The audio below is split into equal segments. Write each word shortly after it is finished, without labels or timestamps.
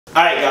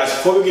Alright guys,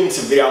 before we get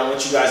into the video, I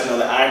want you guys to know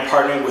that I am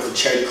partnering with a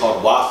charity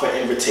called WAFA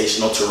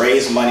Invitational to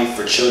raise money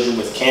for children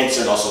with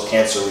cancer and also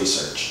cancer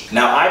research.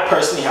 Now, I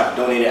personally have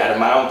donated out of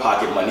my own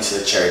pocket money to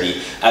the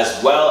charity,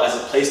 as well as a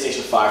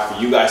PlayStation 5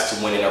 for you guys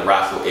to win in a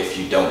raffle if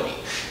you donate.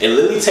 It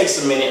literally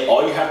takes a minute.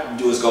 All you have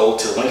to do is go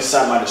to the link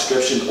inside my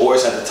description, or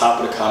it's at the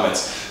top of the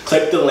comments.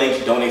 Click the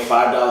link, donate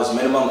 $5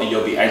 minimum, and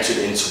you'll be entered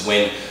in to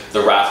win the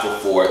raffle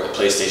for the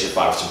PlayStation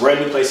 5. It's a brand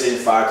new PlayStation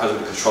 5, comes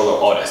with a controller,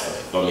 all that stuff.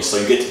 You know me? So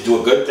you get to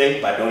do a good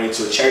thing by donating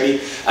to a charity,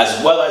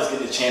 as well as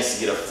getting a chance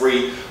to get a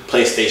free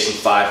PlayStation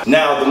 5.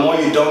 Now, the more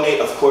you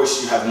donate, of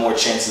course, you have more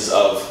chances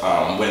of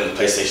winning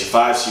the PlayStation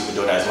 5, so you can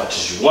donate as much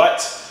as you want.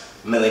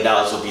 $1 million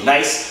would be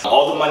nice.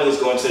 All the money is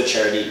going to the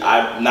charity.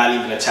 I'm not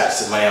even attached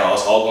to the money at all.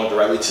 It's all going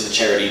directly to the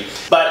charity.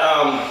 But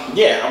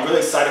yeah, I'm really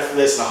excited for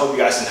this, and I hope you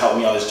guys can help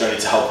me on this journey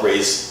to help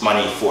raise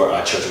money for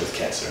children with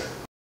cancer.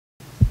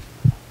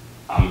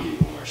 I'm gonna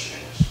give you more shit.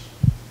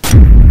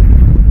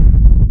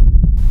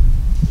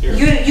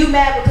 You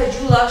mad because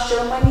you lost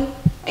your money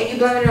and you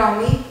blaming it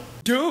on me?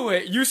 Do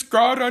it. You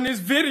scrolled on this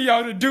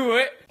video to do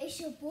it. It's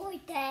your boy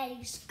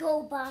Daddy,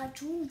 go by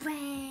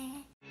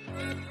Joovier.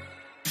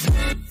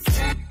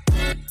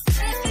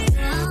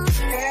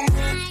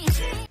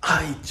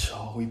 Alright,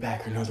 y'all, we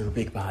back with another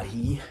big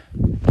body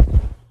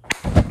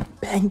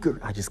banger.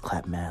 I just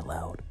clapped mad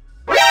loud.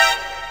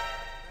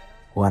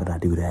 Why did I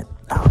do that?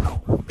 I don't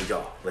know. But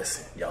y'all,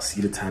 listen, y'all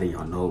see the title,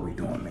 y'all know what we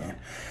doing, man.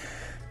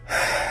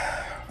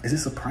 Is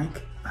this a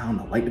prank? I don't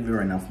know. Like the video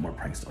right now for more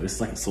pranks though. This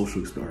is like a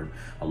social experiment,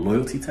 a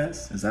loyalty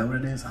test. Is that what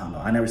it is? I don't know.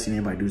 I never seen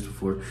anybody do this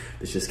before.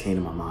 This just came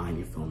to my mind.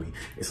 You feel me?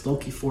 It's low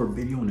key for a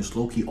video, and it's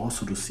low key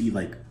also to see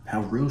like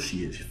how real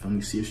she is. You feel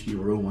me? See if she a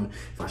real one.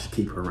 If I should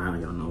keep her around,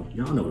 y'all know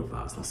the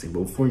vibes. Not saying,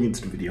 but before we get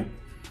into the video,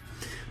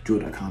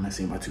 Joovier.com. I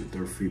seen my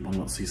 2/3 free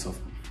bundle. See so.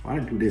 Why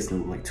did I do this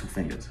and it look like 2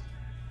 fingers?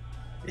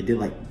 It did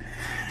like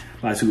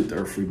my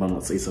 2/3 free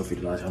bundle. Say so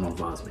 $50. Y'all know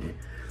vibes, man.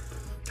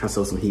 I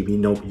saw some heat. You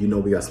know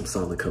we got some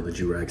solid colored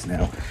do-rags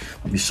now.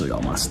 Let me show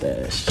y'all my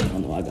stash. I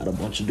know I got a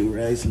bunch of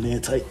do-rags in there,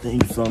 tight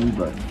thing, you feel me?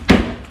 But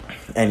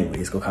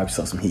anyways, go copy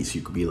yourself some heat so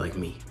you could be like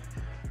me,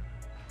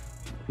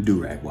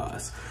 do-rag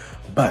wise.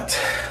 But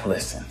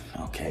listen,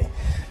 okay.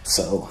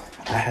 So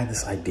I had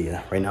this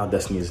idea. Right now,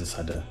 Destiny is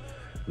inside the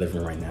living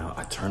room right now.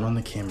 I turned on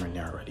the camera in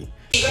there already.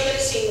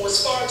 Reminiscing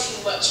was far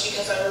too much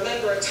because I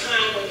remember a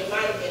time when you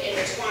might have been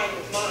intertwined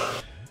with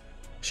mine.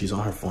 She's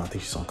on her phone. I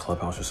think she's on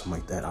Clubhouse or something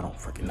like that. I don't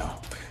freaking know.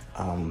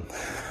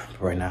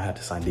 But right now I had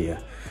this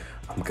idea.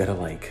 I'm gonna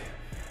like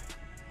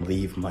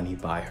leave money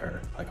by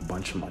her, like a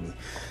bunch of money.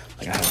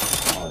 Like I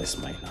have all this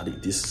money. Now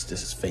this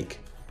is fake.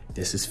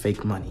 This is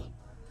fake money.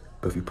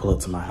 But if you pull up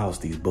to my house,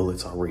 these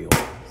bullets are real.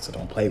 So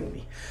don't play with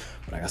me.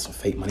 But I got some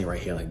fake money right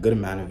here, like a good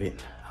amount of it.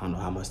 I don't know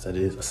how much that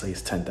is. I say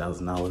it's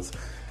 $10,000.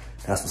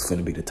 That's what's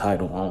gonna be the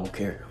title. I don't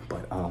care.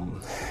 But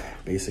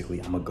basically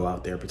I'm gonna go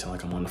out there, pretend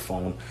like I'm on the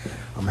phone.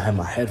 I'm gonna have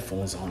my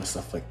headphones on and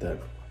stuff like that.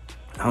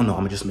 I don't know, I'm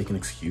gonna just make an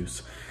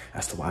excuse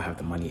as to why I have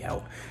the money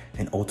out.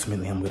 And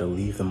ultimately I'm gonna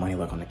leave the money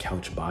like on the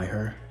couch by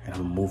her, and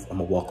I'm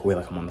gonna walk away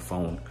like I'm on the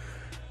phone,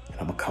 and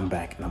I'm gonna come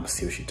back and I'm gonna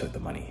see if she took the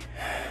money.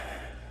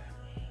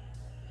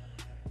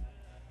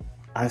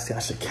 Honestly, I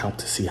should count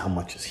to see how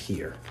much is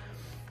here,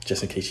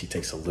 just in case she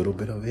takes a little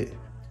bit of it.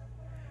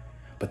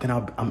 But then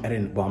I'm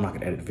editing, well, I'm not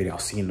gonna edit the video, I'll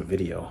see in the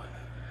video.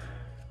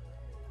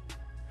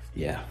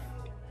 Yeah,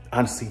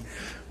 honestly,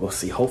 we'll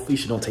see. Hopefully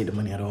she don't take the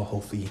money at all.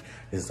 Hopefully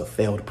this is a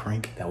failed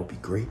prank. That would be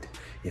great.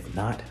 If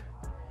not,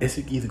 it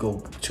could either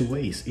go 2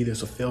 ways. Either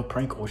it's a failed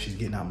prank or she's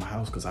getting out of my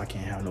house, because I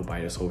can't have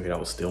nobody that's over here that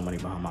will steal money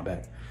behind my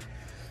back.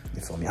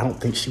 You feel me? I don't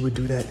think she would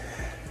do that,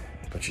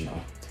 but you know,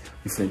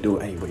 we finna do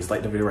it anyways.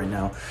 Like the video right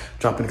now.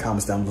 Drop in the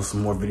comments down below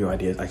some more video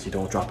ideas. Actually,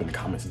 don't drop in the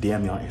comments.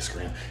 DM me on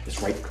Instagram.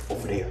 It's right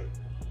over there.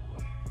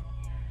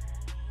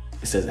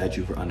 It says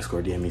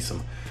 @Joovier_. DM me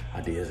some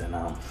ideas, and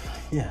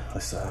yeah,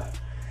 let's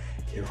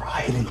get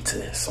right into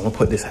this. I'm gonna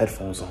put these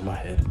headphones on my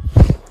head.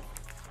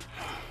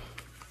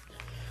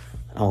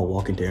 I'll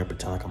walk in there and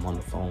pretend like I'm on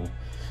the phone,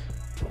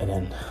 and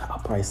then I'll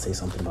probably say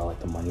something about like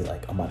the money,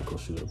 like I'm about to go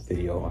shoot a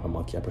video on a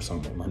monkey app or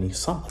something, like money,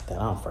 something like that.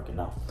 I don't freaking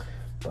know,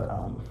 but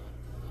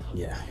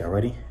yeah, y'all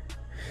ready?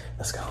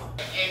 Let's go.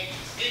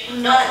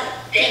 I'm not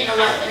getting a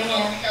lot,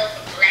 man.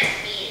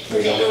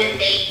 What you doing?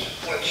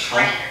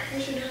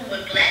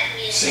 When black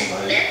men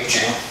have left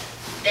us,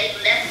 they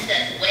left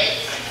us way in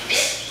the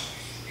 50s.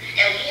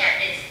 And we have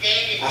been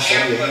standing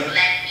down for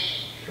black men.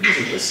 I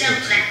see some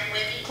black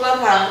women.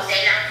 Clubhouse.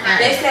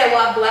 They said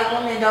why black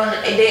women don't,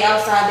 they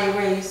outside their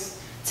race.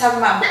 Talking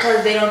about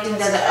because they don't think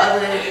that the other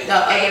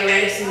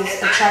race is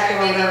attractive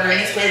or whatever. And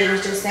this lady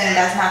was just saying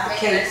that's not the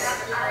case.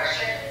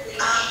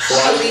 So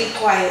I leave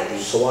quietly.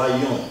 So why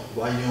you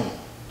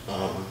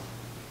on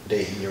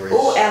dating your race?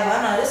 Oh,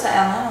 Atlanta. This is an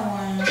Atlanta one.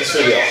 It's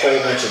gonna be a whole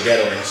bunch of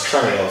ghetto names.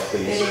 Turn it off,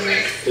 please.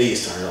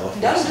 Please turn it off.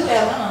 Don't do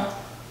Atlanta.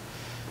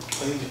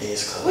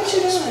 What you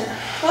doing?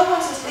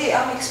 Clubhouse is lit.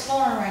 I'm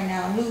exploring right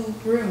now. New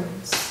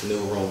rooms. New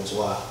rooms.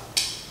 Why?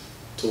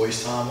 To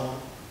waste time on?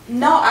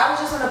 No, I was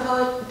just in a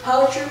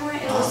poetry one.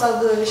 It was so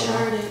good. You should have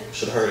heard it.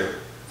 Should have heard it.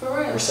 For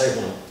real. Recite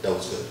one. That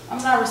was good.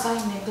 I'm not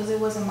reciting it because it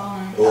wasn't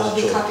mine. It That wasn't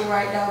would be yours.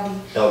 copyright. That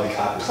would be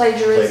copy.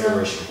 Plagiarism.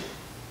 Plagiarism.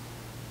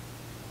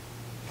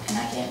 And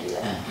I can't do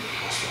that.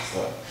 That's what I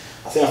thought.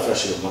 I think I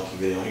finished a monkey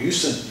video. You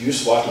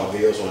used to watch my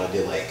videos when I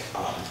did like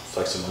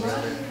flexing money. Bro,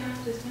 I don't even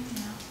have this money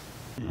now.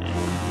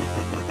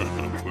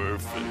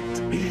 Perfect.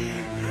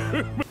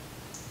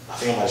 I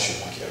think I might shoot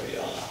a monkey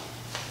video. I don't know.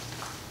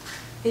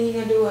 Then you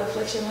gonna do what?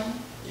 Flex your money?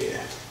 Yeah.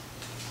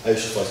 I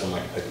used to flex on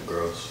like pick up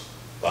girls.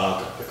 But I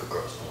don't got pick up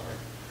girls, don't worry.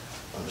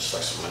 I'm just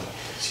flexing money.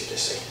 See what they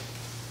say.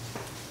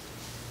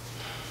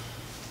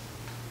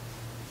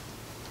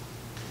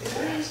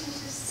 Why you should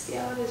just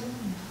get all this money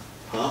now?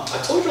 Huh?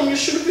 I told you I'm gonna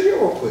shoot a video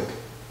real quick.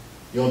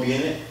 You wanna be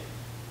in it?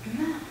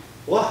 Nah.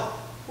 What?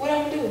 What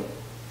I'm gonna do?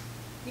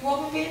 You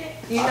want me to be in it?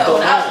 You I know don't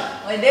when know.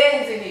 when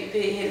Dad's in it,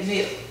 hit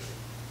Bill.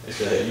 It's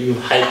good. You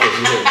hype because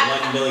you hit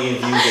 1 million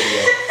view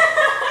video.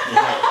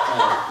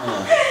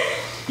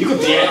 You could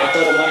be in it. I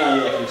throw the money on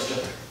you like you're a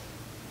stripper.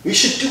 We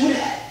should do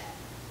that.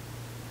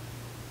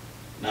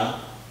 No?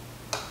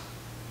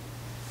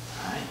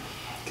 Alright.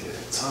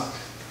 Good talk.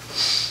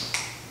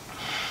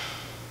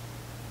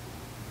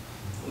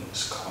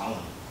 Who's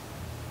calling?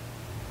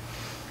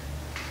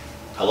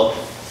 Hello?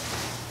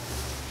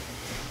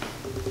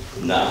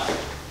 Nah.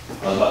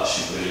 I was about to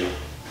shoot a video.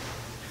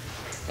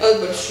 I was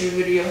about to shoot a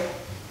video.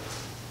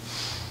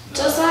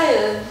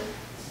 Josiah.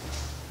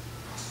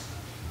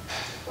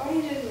 Why are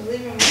you just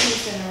leaving me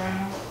sitting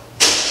around?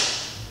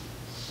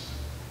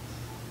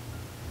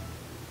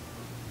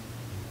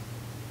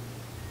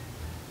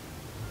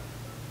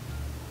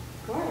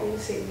 Why are you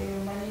sitting there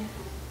with money?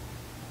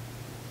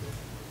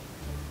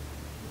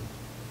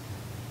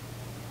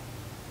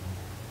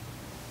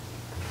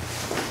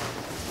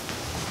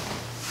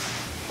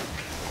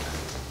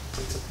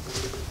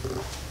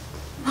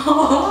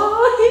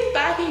 Oh, he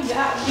thought he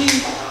got me.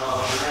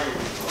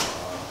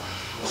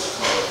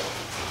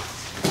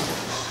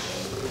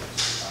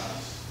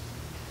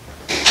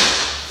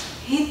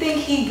 He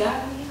think he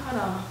got me?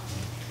 Hold on.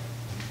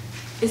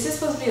 Is this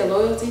supposed to be a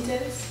loyalty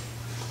test?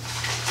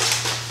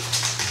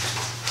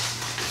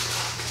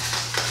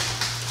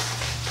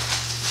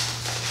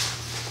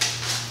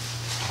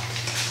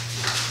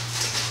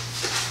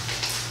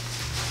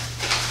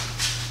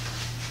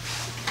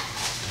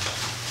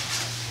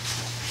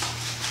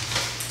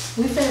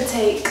 We finna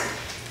take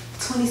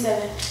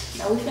 27.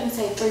 No, we finna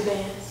take 3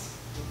 bands.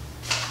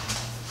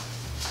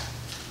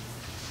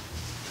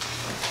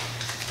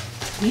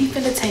 We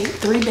finna take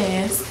 3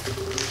 bands.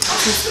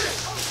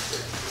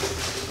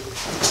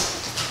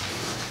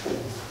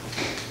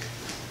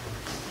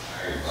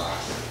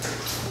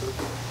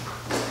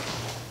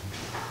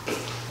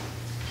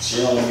 So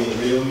you don't want to be in the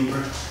video with me, bro?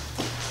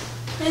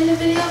 In the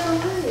video for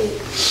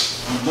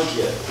what? Look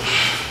yet.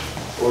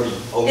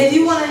 If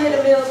you want to hit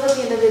a video, put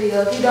me in the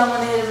video. If you don't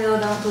want to hit a video,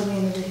 don't put me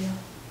in the video.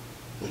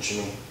 What you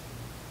mean?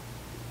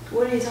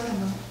 What are you talking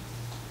about?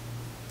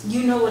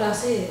 You know what I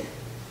said.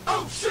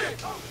 Oh shit!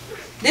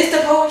 This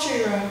the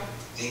poetry room.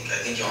 I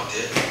think y'all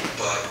did,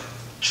 but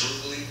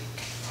truthfully,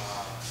 I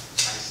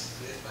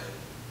split like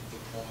the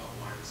poem I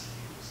wanted to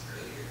use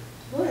earlier.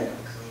 What?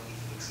 I'm currently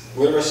fixing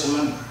Where the rest of the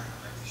money? I'd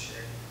like to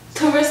share.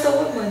 Carissa,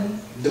 what money?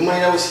 The money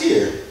that was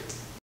here.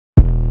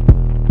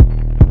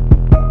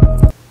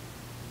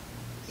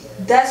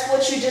 That's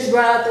what you just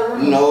brought out the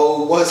room.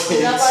 No, it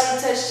wasn't.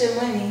 Nobody touched your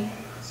money.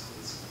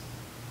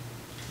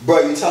 Bro,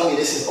 you telling me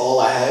this is all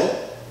I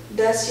had?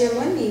 That's your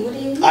money. What do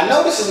you mean? I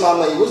know this is my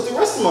money. What's the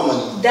rest of my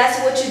money? That's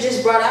what you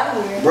just brought out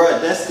here.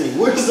 Bro, Destiny,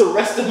 where's the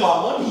rest of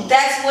my money?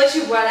 That's what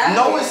you brought out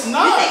No, here. it's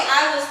not. You think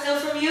I will steal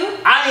from you?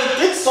 I didn't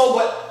think so,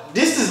 but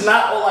this is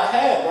not all I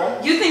had,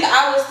 bro. You think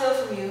I will steal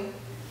from you?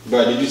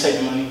 Bro, did you take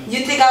the money?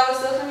 You think I will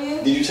steal from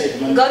you? Did you take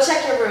the money? Go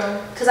check your room,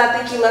 because I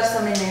think you left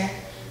some in there.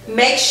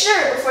 Make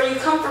sure before you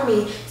come for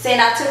me saying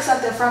I took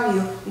something from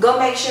you. Go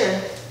make sure.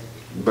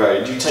 Bro,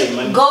 did you take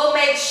money? Go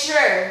make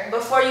sure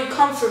before you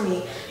come for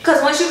me.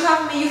 Because once you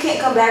come for me, you can't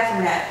come back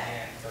from that.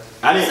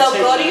 I didn't So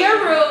take go to money. your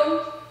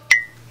room.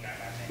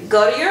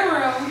 Go to your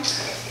room.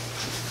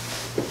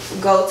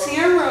 Go to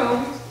your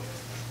room.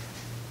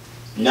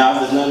 Now, if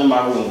there's none in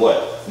my room,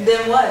 what?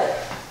 Then what?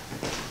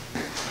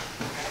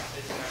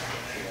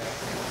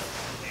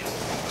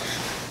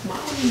 Why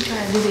would you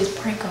try to do this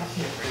prank on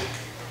me?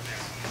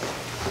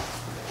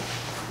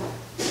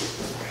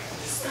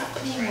 Stop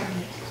playing with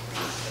me.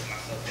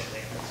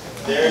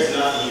 There's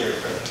none here,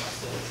 bro.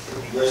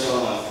 Where's my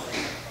money?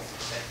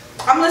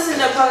 I'm listening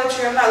to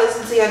poetry. I'm not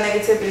listening to your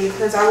negativity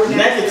because I would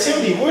never.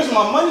 Negativity? Where's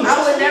my money?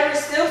 I would never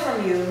steal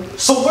from you.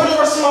 So where the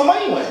rest of my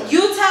money went?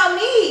 You tell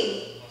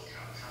me.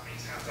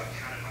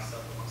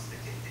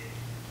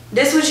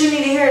 This what you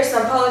need to hear: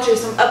 some poetry,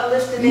 some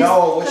uplifting.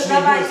 No, what you need to do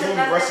nobody is give took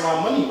me the rest of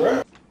nothing. my money,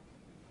 bro.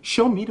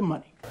 Show me the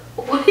money.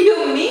 What do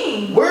you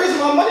mean? Where's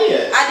my money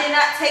at? I did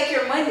not take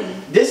your money.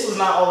 This was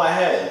not all I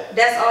had.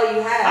 That's all you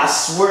I have.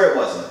 swear it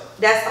wasn't.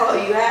 That's all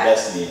you have.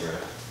 That's me, bro.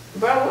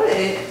 Bro, what?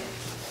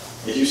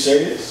 Are you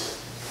serious?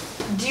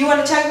 Do you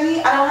want to check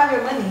me? I don't have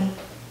your money.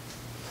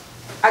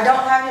 I don't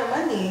have your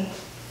money.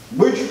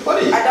 Where'd you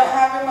put it? I don't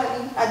have your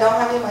money. I don't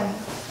have your money.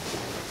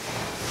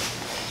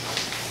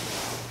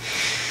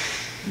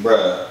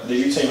 Bruh,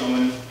 did you take my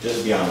money?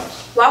 Just be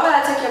honest. Why would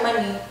I take your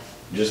money?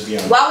 Just be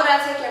honest. Why would I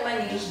take your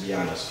money? Just be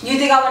honest. You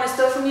think I want to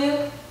steal from you?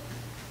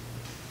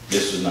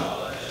 This was not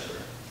all I had, bro.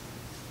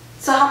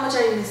 So how much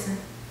are you missing?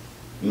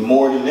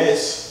 More than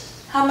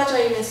this. How much are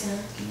you missing?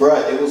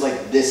 Bruh, it was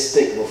like this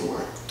thick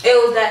before.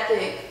 It was that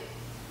thick.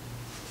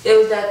 It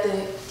was that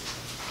thick.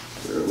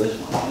 Bruh, where's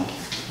my money?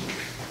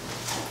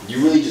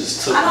 You really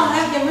just took I don't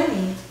have your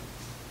money.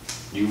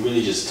 You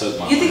really just took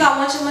my You think money. I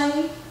want your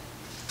money?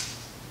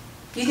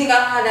 You think I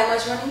don't have that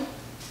much money?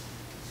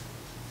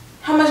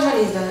 How much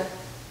money is that?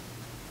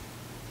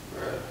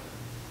 Bruh.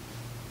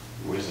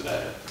 Where's it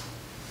at?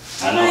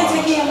 I'm not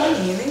taking your money.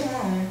 Leave me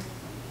alone.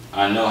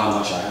 I know how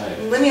much I had.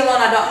 Leave me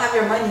alone. I don't have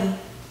your money.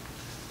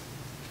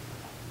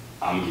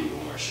 I'm gonna give you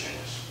one more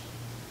chance.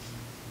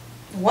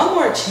 One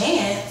more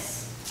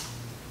chance?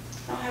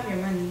 I don't have your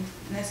money.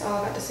 And that's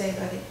all I got to say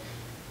about it.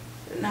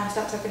 Now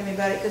stop talking to me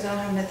about it because I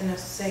don't have nothing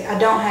else to say. I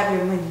don't have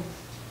your money.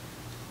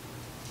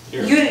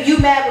 You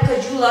mad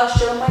because you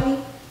lost your money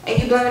and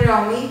you blaming it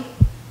on me?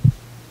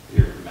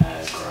 You're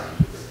mad,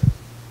 grimy,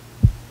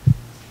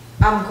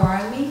 bro. I'm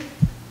grimy?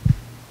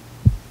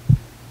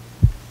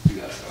 You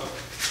gotta go.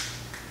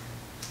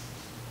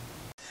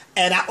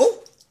 And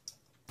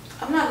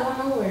I'm not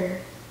going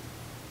nowhere.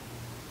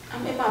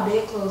 I'm in my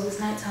bed clothes. It's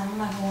nighttime. I'm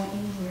not going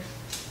anywhere.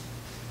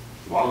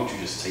 Why would you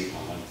just take my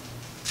money?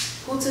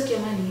 Who took your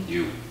money?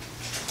 You.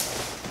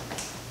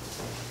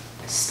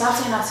 Stop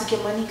saying I took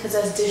your money because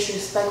that's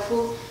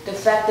disrespectful. The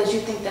fact that you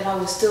think that I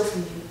would steal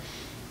from you.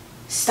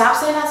 Stop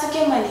saying I took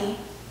your money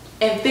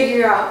and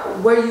figure out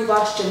where you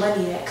lost your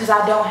money at because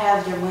I don't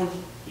have your money.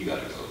 You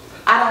gotta go.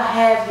 I don't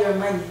have your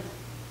money.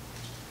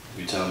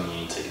 You tell me you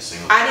ain't take a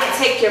single I didn't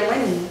take your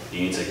money. You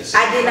didn't take a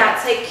single I did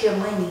not take your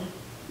money.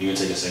 You didn't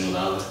take a single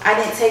dollar? I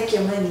didn't take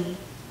your money.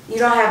 You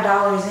don't have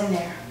dollars in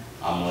there.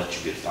 I'm gonna let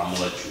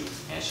you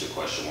answer your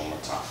question one more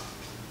time.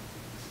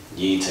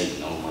 You ain't take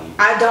no money.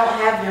 I don't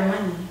have your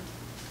money.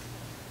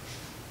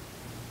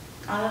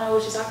 I don't know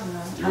what you're talking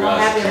about. You I don't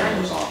have realize the your camera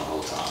money. was on the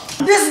whole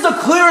time. this is the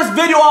clearest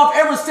video I've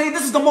ever seen.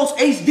 This is the most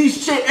HD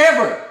shit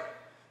ever.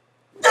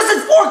 This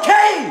is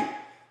 4K.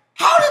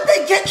 How did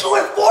they get you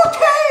in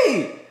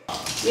 4K?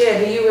 Yeah,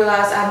 do you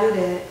realize I knew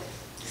that?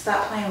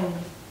 Stop playing with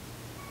me.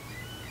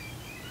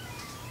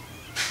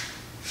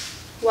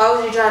 Why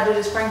would you try to do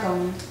this prank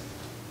on me?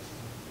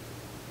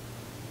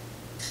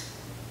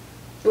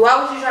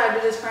 Why would you try to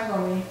do this prank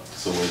on me?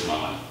 So where's my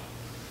money?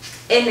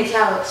 In the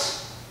couch.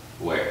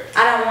 Where?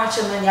 I don't want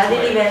your money. I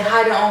didn't Where? even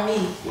hide it on me.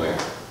 Where?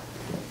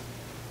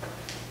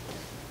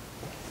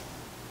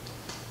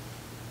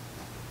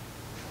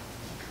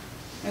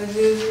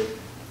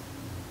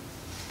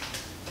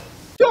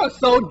 You're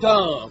so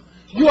dumb.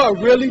 You are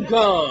really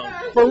dumb.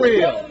 For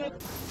real.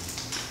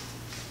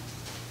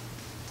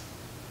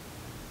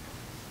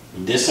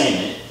 This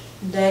ain't it.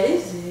 That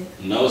is it.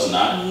 No, it's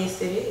not.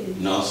 Yes, it is.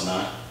 No, it's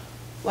not.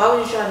 Why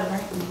would you try to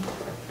prank me?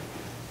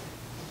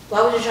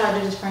 Why would you try to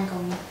do this prank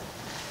on me?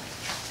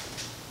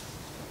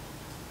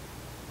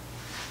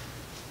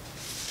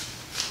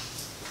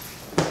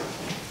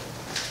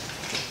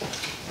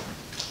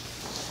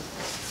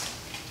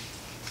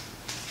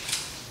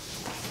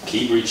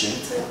 Keep reaching.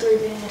 Took 3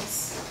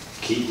 bands.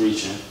 Keep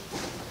reaching.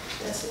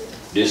 That's it.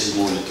 This is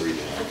more than 3 I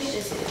bands. think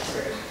that's it for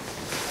real.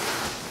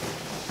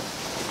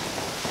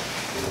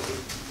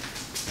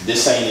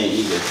 This ain't it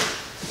either.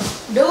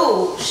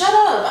 Dude, shut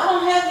up. I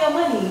don't have your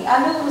money.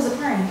 I knew it was a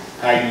prank.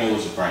 How you know it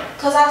was a prank?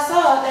 Because I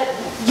saw that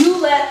you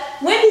let...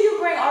 When do you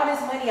bring all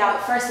this money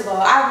out, first of all?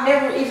 I've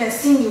never even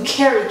seen you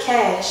carry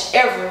cash,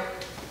 ever.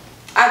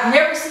 I've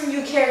never seen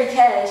you carry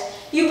cash.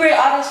 You bring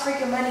all this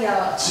freaking money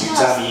out. So you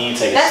tell me you ain't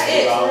take a That's single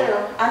it, for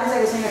dollar? real. I didn't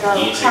take a single dollar.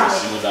 You ain't take a Count it.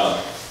 single dollar.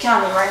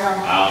 Count it right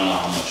now. I don't know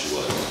how much it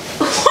was.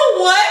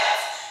 What?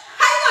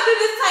 How you gonna do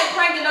this type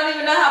prank and don't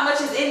even know how much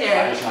is in I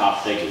there? just know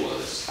how thick it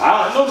was. I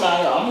don't know,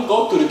 man. I'm gonna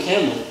go through the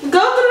camera.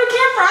 Go through the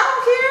camera. I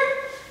don't care.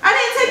 I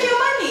didn't take your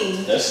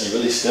money. That's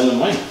really stealing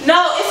money.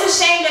 No, it's a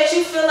shame that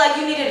you feel like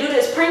you need to do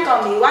this prank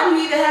on me. Why do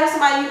you even have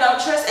somebody you don't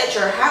trust at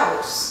your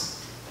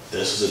house?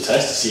 This was a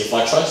test to see if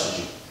I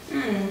trusted you.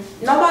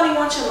 Nobody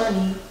wants your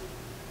money.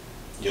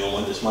 You don't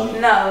want this money?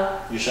 No.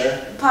 You sure?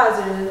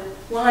 Positive.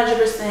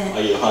 100%.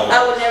 Are you 100?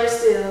 I would never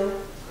steal.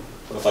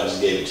 What if I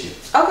just gave it to you?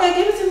 Okay,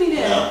 give it to me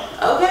then.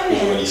 No. Okay You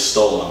then. already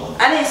stole my money.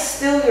 I didn't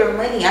steal your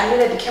money. I knew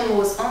that the camera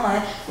was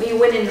on when you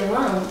went in the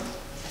room.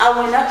 I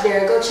went up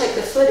there. Go check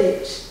the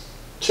footage.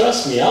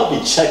 Trust me, I'll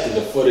be checking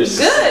the footage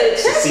Good,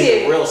 to check see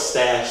it. the real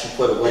stash you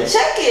put away.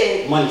 Check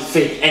it. Money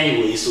fake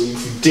anyway, so if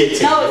you did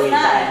take No, it it's away,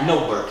 not. I ain't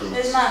no Birkin.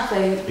 It's not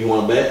fake. You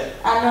want to bet?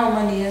 I know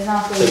money is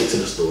not Take it fake. to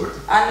the store.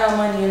 I know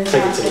money is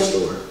Take not it to the fake.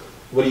 store.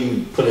 What do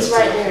you put It's it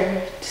right to?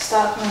 there.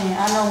 Stop playing.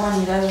 I know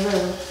money. That's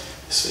real.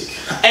 It's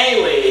fake.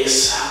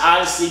 Anyways, I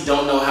honestly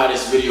don't know how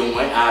this video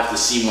went. I have to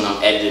see when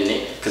I'm editing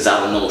it, because I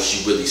don't know if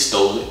she really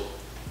stole it.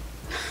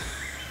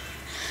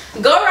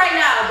 Go right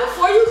now.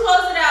 Before you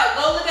close it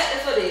out, go look at the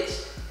footage.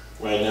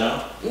 Right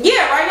now?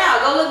 Yeah, right now.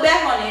 Go look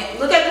back on it.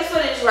 Look at the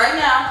footage right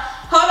now.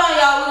 Hold on,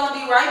 y'all. We're going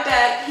to be right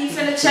back. He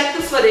finna check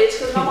the footage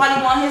because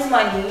nobody want his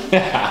money.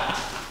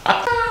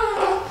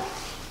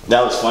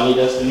 That was funny,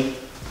 Destiny?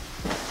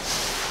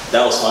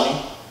 That was funny?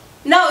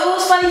 No, it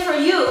was funny for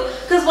you.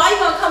 Cause why you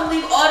gonna come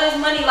leave all this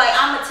money like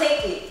I'ma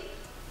take it?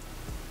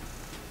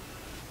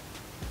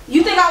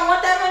 You think I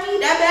want that money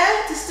that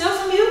bad to steal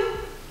from you?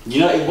 You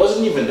know, it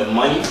wasn't even the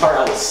money part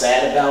I was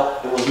sad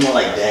about. It was more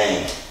like,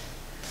 dang.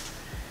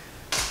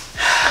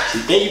 You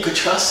think you could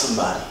trust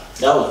somebody?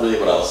 That was really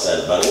what I was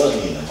sad about. It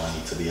wasn't even the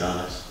money, to be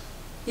honest.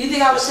 You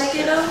think I would take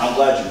it though? I'm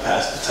glad you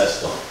passed the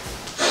test though.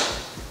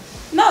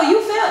 No,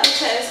 you failed the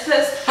test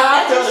because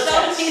that just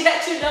shows me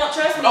that you don't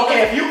trust me.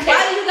 Okay, if you can't.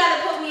 Why do you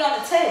gotta put me on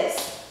the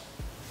test?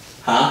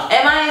 Huh?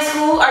 Am I in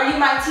school? Are you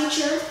my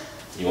teacher?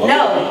 You want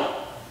no.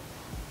 me?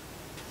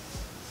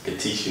 Could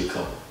teach you a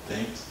couple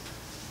things.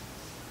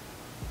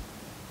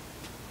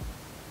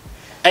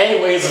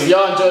 Anyways, if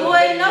y'all enjoyed the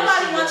video,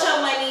 nobody wants your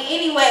money.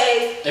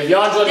 Anyways, if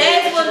y'all enjoyed the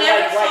video, Dez will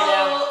never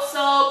sold.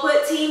 So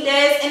put Team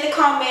Dez in the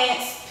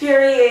comments.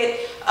 Period.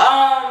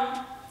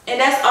 And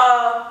that's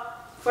all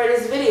for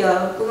this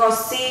video. We're gonna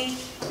see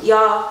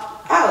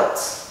y'all out.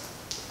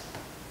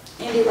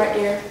 End it right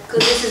there, cause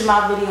this is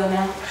my video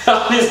now.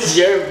 This is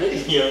your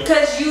video.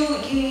 Cause you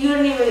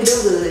didn't even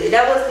do good.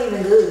 That wasn't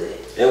even good.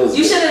 It was.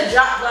 You should have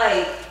dropped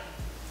like,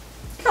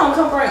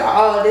 come bring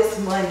all this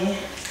money.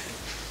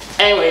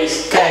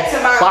 Anyways, back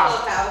to my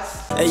clubhouse.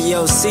 Hey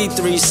yo,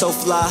 C3 so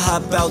fly,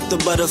 hop out the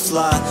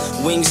butterfly.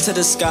 Wings to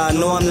the sky,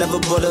 no I'm never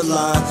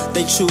borderline.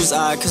 They choose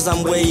I, cause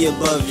I'm way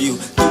above you.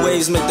 The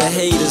waves make the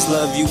haters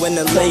love you when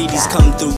the ladies come through.